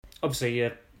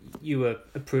obviously you were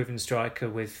a proven striker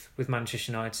with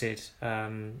Manchester United.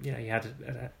 You had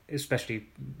especially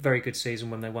very good season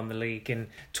when they won the league in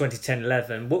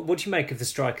 2010-11. What do you make of the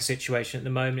striker situation at the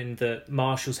moment? In that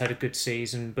Martial's had a good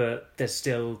season, but there's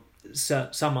still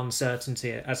some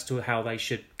uncertainty as to how they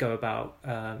should go about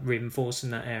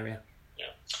reinforcing that area.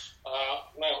 Yeah.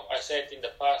 Well, I said in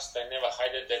the past, I never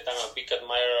hid that I'm a big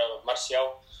admirer of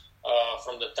Martial.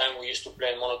 From the time we used to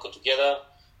play in Monaco together,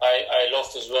 I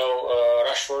loved as well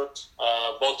Rashford.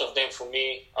 Both of them, for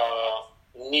me,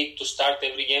 need to start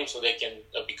every game so they can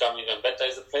become even better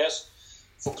as the players.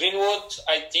 For Greenwood,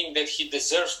 I think that he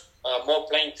deserves more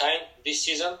playing time this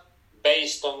season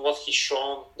based on what he's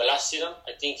shown the last season.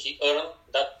 I think he earned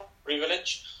that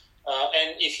privilege.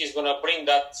 And if he's going to bring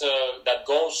that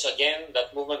goals again,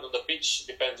 that movement on the pitch,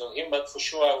 depends on him. But for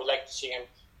sure, I would like to see him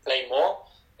play more.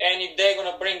 And if they're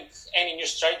going to bring any new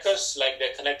strikers, like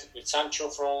they're connected with Sancho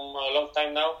from a long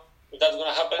time now, if that's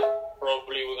going to happen,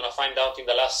 probably we're going to find out in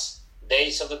the last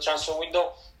days of the transfer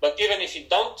window. But even if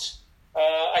it don't,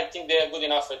 I think they're good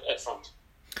enough at front.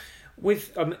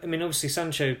 Obviously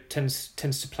Sancho tends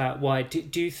to play out wide.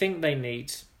 Do you think they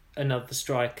need another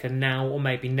striker now or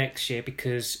maybe next year,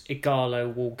 because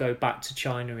Ighalo will go back to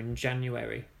China in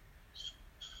January?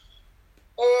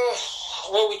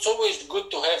 Well, it's always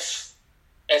good to have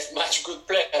as much good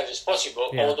players as possible,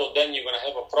 although then you're going to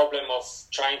have a problem of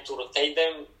trying to rotate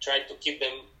them, trying to keep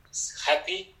them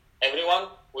happy, everyone,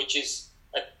 which is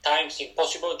at times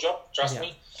impossible job, trust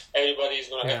me. Everybody is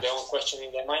going to have their own question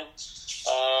in their mind.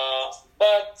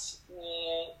 But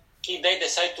if they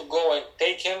decide to go and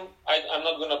take him, I'm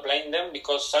not going to blame them,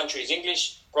 because Sancho is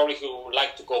English. Probably he would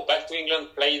like to go back to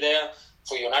England, play there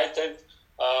for United,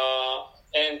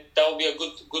 and that will be a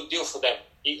good deal for them.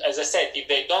 As I said, if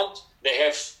they don't, they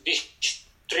have these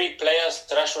three players: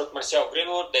 Rashford, Martial,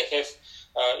 Greenwood. They have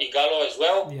Ighalo as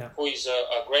well, who is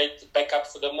a great backup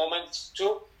for the moment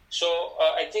too. So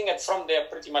I think at front they are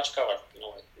pretty much covered.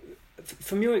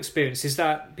 From your experience, is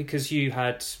that because you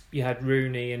had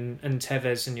Rooney and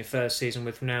Tevez in your first season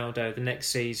with Ronaldo? The next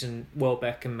season,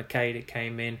 Welbeck and Makeda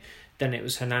came in. Then it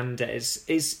was Hernandez.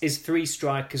 Is three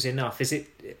strikers enough? Is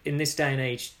it, in this day and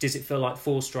age, does it feel like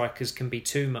four strikers can be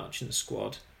too much in the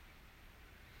squad?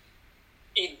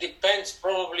 It depends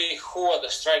probably who are the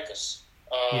strikers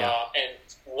and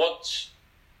what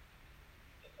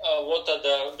are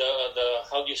the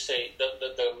how do you say,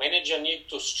 the manager need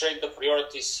to straight the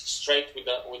priorities straight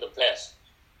with the players.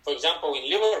 For example, in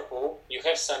Liverpool you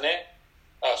have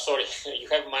you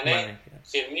have Mane,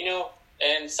 Firmino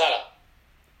and Salah.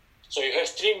 So you have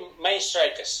three main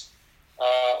strikers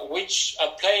which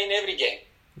are playing every game,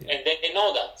 and they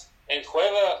know that. And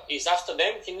whoever is after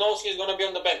them, he knows he's going to be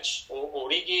on the bench, or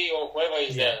Origi, or whoever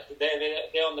is there.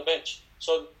 They're on the bench.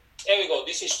 So there we go.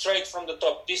 This is straight from the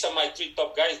top. These are my three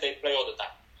top guys. They play all the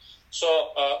time.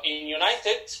 So in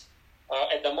United,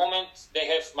 at the moment, they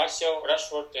have Martial,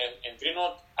 Rashford, and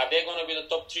Greenwood. Are they going to be the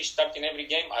top three starting every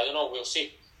game? I don't know. We'll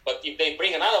see. But if they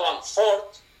bring another one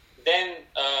fourth, then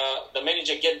the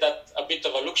manager get that a bit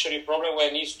of a luxury problem where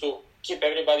he needs to keep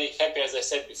everybody happy, as I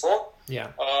said before.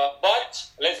 But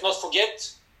let's not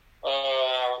forget,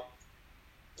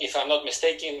 if I'm not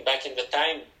mistaken, back in the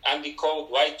time, Andy Cole,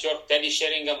 Dwight York, Teddy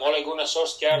Sheringham, Ole Gunnar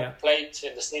Solskjaer played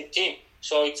in the same team.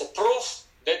 So it's a proof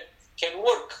that can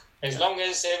work as long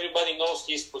as everybody knows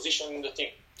his position in the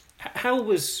team. What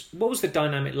was the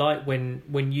dynamic like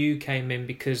when you came in?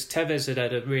 Because Tevez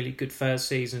had a really good first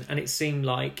season, and it seemed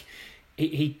like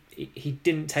he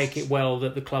didn't take it well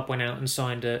that the club went out and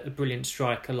signed a brilliant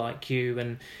striker like you,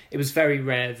 and it was very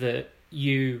rare that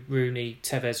you, Rooney,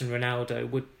 Tevez and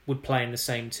Ronaldo would play in the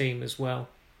same team as well.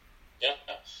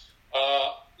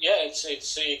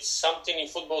 It's something in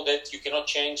football that you cannot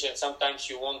change, and sometimes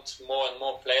you want more and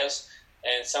more players,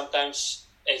 and sometimes,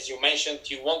 as you mentioned,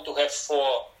 you want to have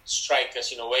four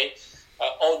strikers in a way.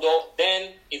 Although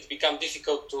then it becomes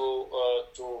difficult to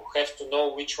have to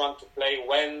know which one to play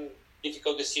when.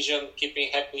 Difficult decision, keeping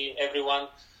happy everyone,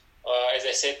 as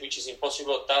I said, which is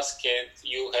impossible task. And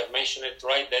you have mentioned it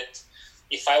right, that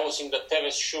if I was in the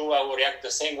Tevez shoe, I would react the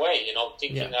same way,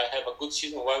 thinking I have a good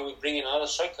season, why we bring in another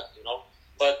striker,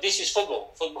 But this is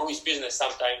football. Football is business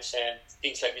sometimes, and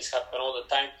things like this happen all the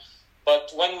time.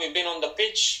 But when we've been on the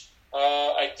pitch,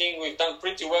 I think we've done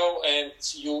pretty well, and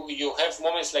you have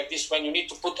moments like this when you need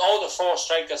to put all the four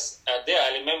strikers there.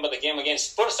 I remember the game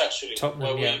against Spurs, actually,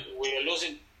 Tottenham, where we were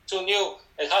losing 2-0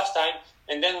 at halftime,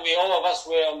 and then all of us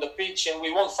were on the pitch and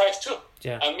we won 5-2.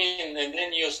 I mean, and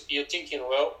then you're thinking,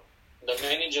 well, the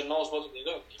manager knows what to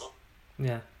do,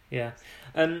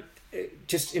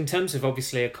 just in terms of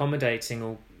obviously accommodating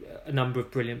or a number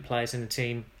of brilliant players in the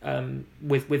team.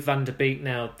 With Van der Beek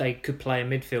now, they could play a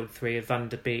midfield three of Van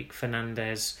der Beek,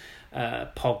 Fernandes,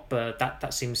 Pogba.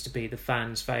 That seems to be the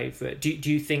fans' favourite. Do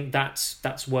you think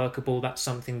that's workable? That's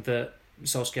something that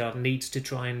Solskjaer needs to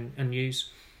try and use?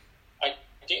 I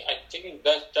think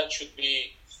that should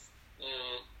be,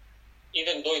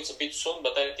 even though it's a bit soon,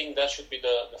 but I think that should be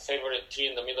the favourite three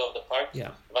in the middle of the park.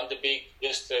 Yeah. Van de Beek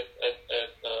just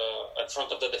at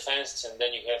front of the defence, and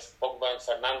then you have Pogba and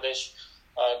Fernandes.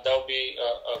 That will be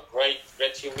a great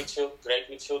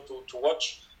midfield to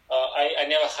watch. I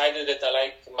never hid that I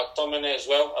like McTominay as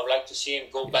well. I would like to see him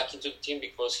go back into the team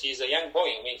because he's a young boy.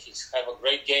 I mean, he's have a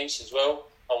great games as well.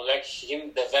 I would like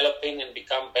him developing and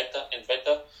become better and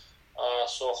better.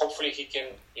 So hopefully he can,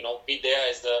 be there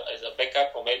as a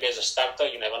backup or maybe as a starter.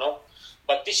 You never know.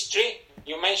 But these three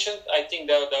you mentioned, I think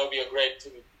that will be a great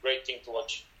thing to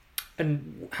watch.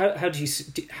 And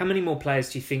how many more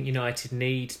players do you think United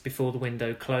need before the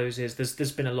window closes?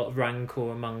 There's been a lot of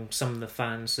rancour among some of the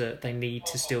fans that they need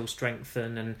to still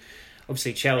strengthen, and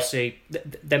obviously Chelsea,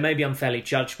 they may be unfairly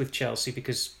judged with Chelsea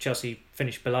because Chelsea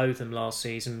finished below them last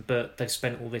season, but they've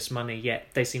spent all this money, yet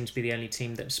they seem to be the only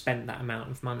team that spent that amount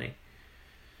of money.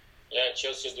 Yeah,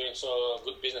 Chelsea is doing so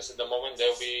good business at the moment.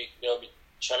 They'll be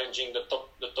challenging the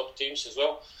top teams as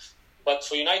well. But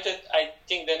for United, I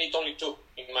think they need only two,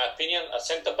 in my opinion, a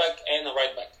centre back and a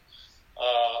right back.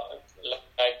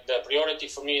 Like the priority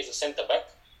for me is a centre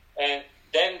back, and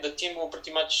then the team will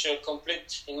pretty much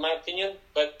complete, in my opinion.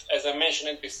 But as I mentioned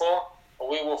it before,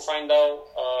 we will find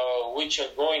out which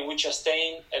are going, which are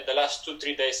staying at the last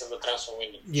 2-3 days of the transfer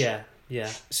window.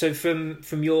 Yeah. So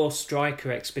from your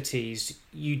striker expertise,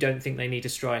 you don't think they need a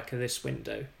striker this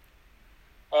window?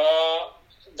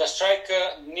 The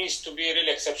striker needs to be really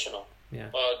exceptional. Yeah.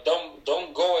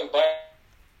 Don't go and buy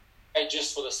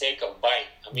just for the sake of buying.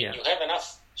 I mean, you have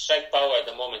enough strike power at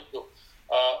the moment too.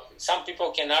 Some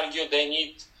people can argue they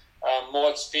need more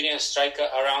experienced striker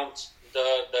around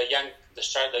the young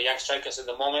strikers at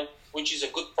the moment, which is a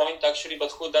good point actually.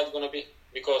 But who that's going to be?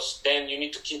 Because then you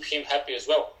need to keep him happy as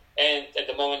well. And at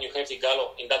the moment you have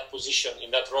Ighalo in that position,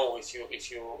 in that role, if you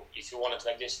want it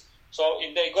like this. So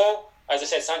if they go, as I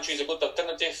said, Sancho is a good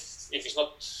alternative. If it's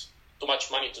not too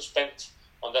much money to spend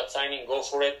on that signing, go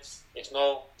for it. If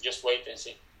no, just wait and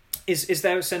see. Is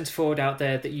there a centre forward out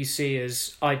there that you see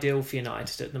as ideal for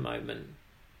United at the moment?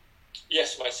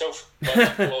 Yes, myself.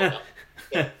 But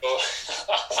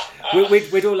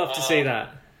we'd all love to see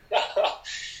that.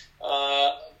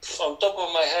 On top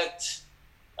of my head,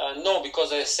 no,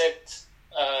 because I said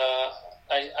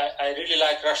I really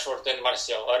like Rashford and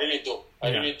Martial. I really do. I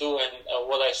really do. And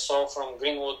what I saw from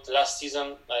Greenwood last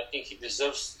season, I think he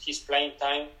deserves his playing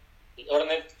time. He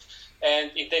earned it.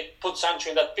 And if they put Sancho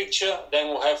in that picture, then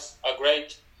we'll have a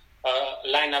great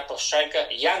lineup of striker,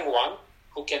 young one,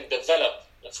 who can develop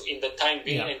in the time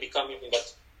being and become even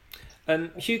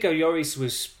better. Hugo Lloris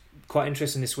was quite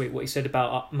interesting this week, what he said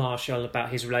about Martial, about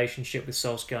his relationship with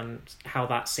Solskjaer and how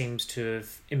that seems to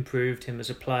have improved him as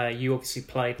a player. You obviously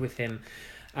played with him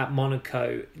at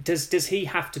Monaco. Does he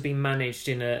have to be managed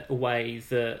in a way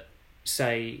that,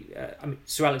 say,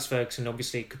 Sir Alex Ferguson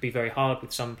obviously could be very hard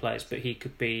with some players, but he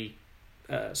could be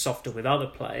softer with other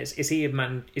players? Is he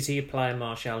a player,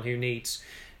 Martial, who needs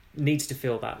to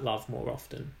feel that love more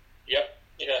often? Yeah.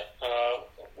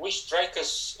 We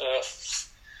strikers,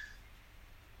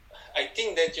 I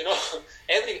think that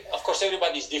of course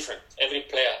everybody is different. Every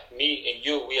player, me and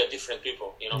you, we are different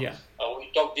people. We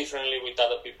talk differently with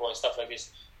other people and stuff like this.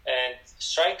 And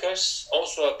strikers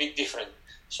also are a bit different.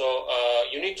 So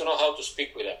you need to know how to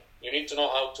speak with them. You need to know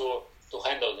how to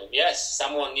handle them. Yes,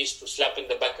 someone needs to slap in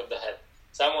the back of the head.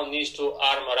 Someone needs to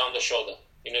arm around the shoulder.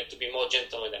 You need to be more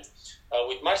gentle with them.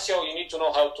 With Martial, you need to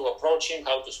know how to approach him,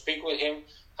 how to speak with him,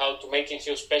 how to make him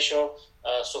feel special,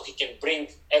 so he can bring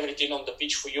everything on the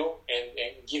pitch for you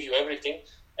and give you everything.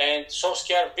 And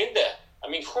Solskjaer been there. I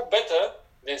mean, who better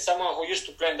than someone who used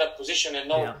to play in that position and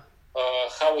know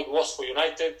how it was for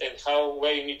United and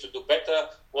where you need to do better,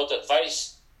 what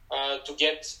advice to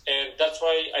get. And that's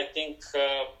why I think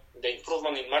the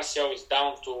improvement in Martial is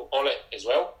down to Ole as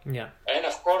well. Yeah. And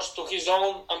of course to his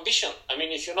own ambition. I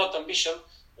mean, if you're not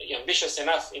ambitious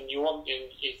enough and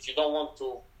if you don't want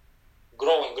to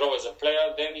grow as a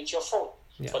player, then it's your fault.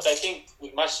 Yeah. But I think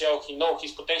with Martial, he knows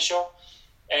his potential,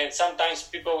 and sometimes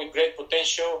people with great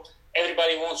potential,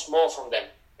 everybody wants more from them,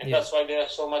 and that's why they are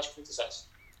so much criticized.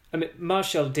 I mean,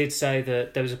 Martial did say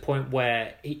that there was a point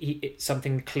where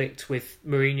something clicked with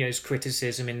Mourinho's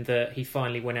criticism in that he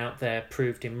finally went out there,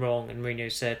 proved him wrong, and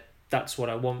Mourinho said, that's what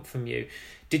I want from you.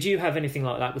 Did you have anything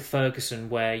like that with Ferguson,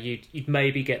 where you'd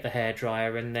maybe get the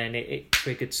hairdryer and then it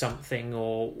triggered something,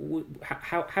 or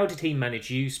how did he manage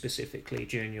you specifically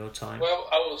during your time? Well,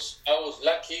 I was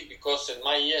lucky because in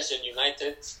my years at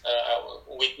United,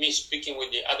 with me speaking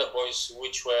with the other boys,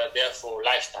 which were there for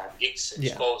lifetime gigs and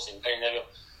Scholes and Gary Neville,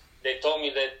 they told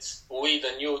me that we,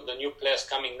 the new players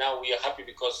coming now, we are happy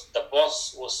because the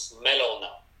boss was mellow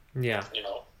now. Yeah,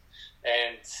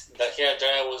 and the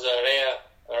hairdryer was a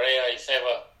rare, if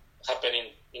ever,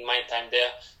 happening in my time there.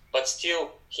 But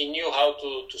still, he knew how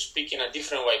to speak in a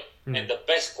different way. And the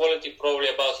best quality probably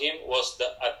about him was the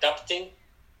adapting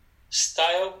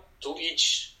style to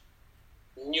each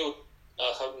new,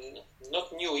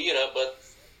 not new era, but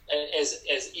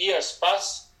as years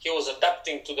pass, he was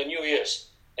adapting to the new years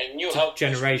and knew how to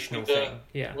generational thing.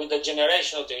 With the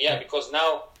generational thing, because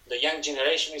now the young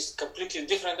generation is completely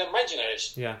different than my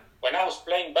generation. Yeah. When I was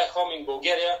playing back home in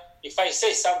Bulgaria, if I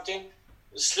say something,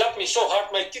 slap me so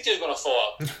hard my teeth is gonna fall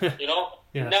out.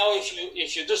 Now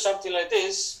if you do something like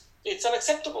this, it's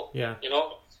unacceptable.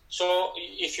 So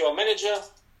if you're a manager,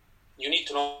 you need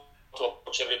to know to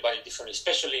approach everybody differently,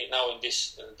 especially now in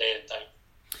this day and time.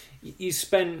 You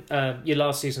spent your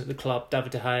last season at the club.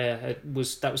 David De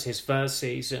Gea that was his first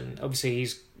season. Obviously,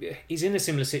 he's in a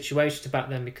similar situation to back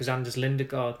then because Anders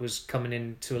Lindegaard was coming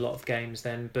into a lot of games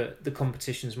then, but the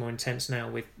competition's more intense now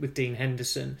with Dean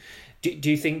Henderson. Do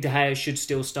you think De Gea should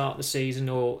still start the season,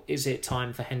 or is it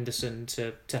time for Henderson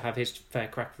to have his fair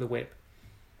crack of the whip?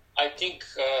 I think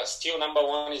still number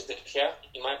one is De Gea,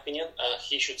 in my opinion.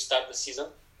 He should start the season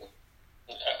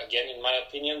again, in my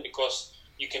opinion, because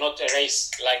you cannot erase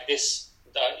like this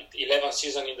the 11th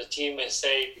season in the team and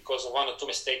say because of one or two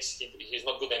mistakes he's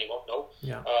not good anymore. No.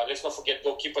 Let's not forget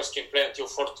goalkeepers can play until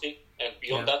 40 and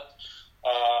beyond that.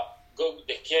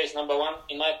 De Gea is number one,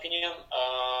 in my opinion,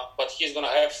 but he's going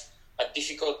to have a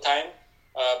difficult time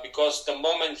because the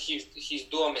moment he's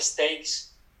doing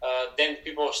mistakes, then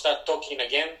people start talking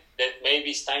again that maybe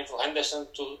it's time for Henderson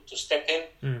to step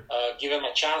in, give him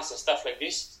a chance and stuff like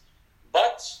this.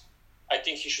 But I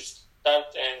think he should start,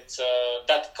 and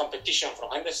that competition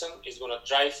from Henderson is going to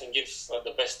drive and give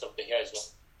the best of De Gea as well.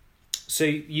 So do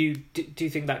you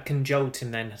think that can jolt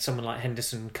him then, someone like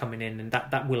Henderson coming in, and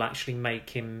that will actually make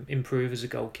him improve as a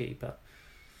goalkeeper?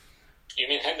 You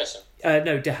mean Henderson?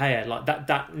 No, De Gea. Like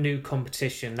that new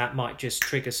competition, that might just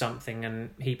trigger something and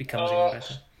he becomes even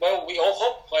better. Well, we all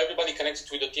hope, everybody connected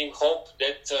with the team hope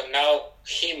that now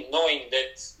him knowing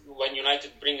that when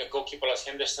United bring a goalkeeper as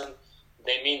Henderson,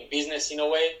 they mean business in a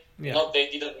way. Not they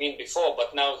didn't mean before,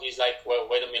 but now he's like, well,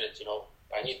 wait a minute,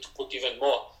 I need to put even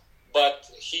more. But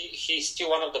he's still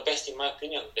one of the best in my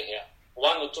opinion, De Gea.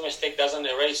 One or two mistakes doesn't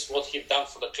erase what he's done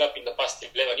for the club in the past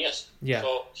 11 years.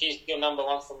 So he's still number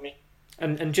one for me.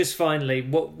 And just finally,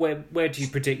 where do you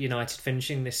predict United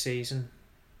finishing this season?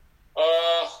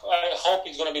 I hope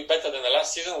it's going to be better than the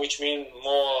last season, which means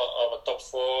more of a top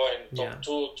 4 and top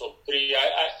 2, top 3.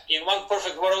 In one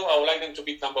perfect world, I would like them to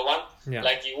beat number 1,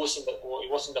 like it was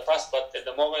in the past. But at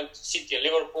the moment, City and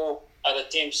Liverpool are the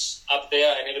teams up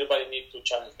there, and everybody needs to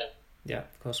challenge them. Yeah,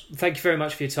 of course. Thank you very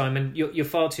much for your time, and you're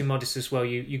far too modest as well.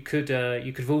 You could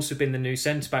have also been the new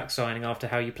centre back signing after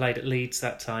how you played at Leeds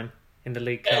that time in the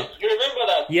League Cup. You remember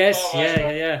that? Yes,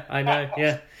 yeah. I know,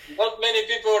 yeah. Not many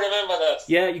people remember that.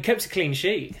 Yeah, you kept a clean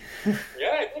sheet. Yeah,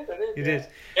 I think I did. You did.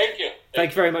 Thank you.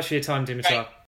 Thank you very much for your time, Dimitar.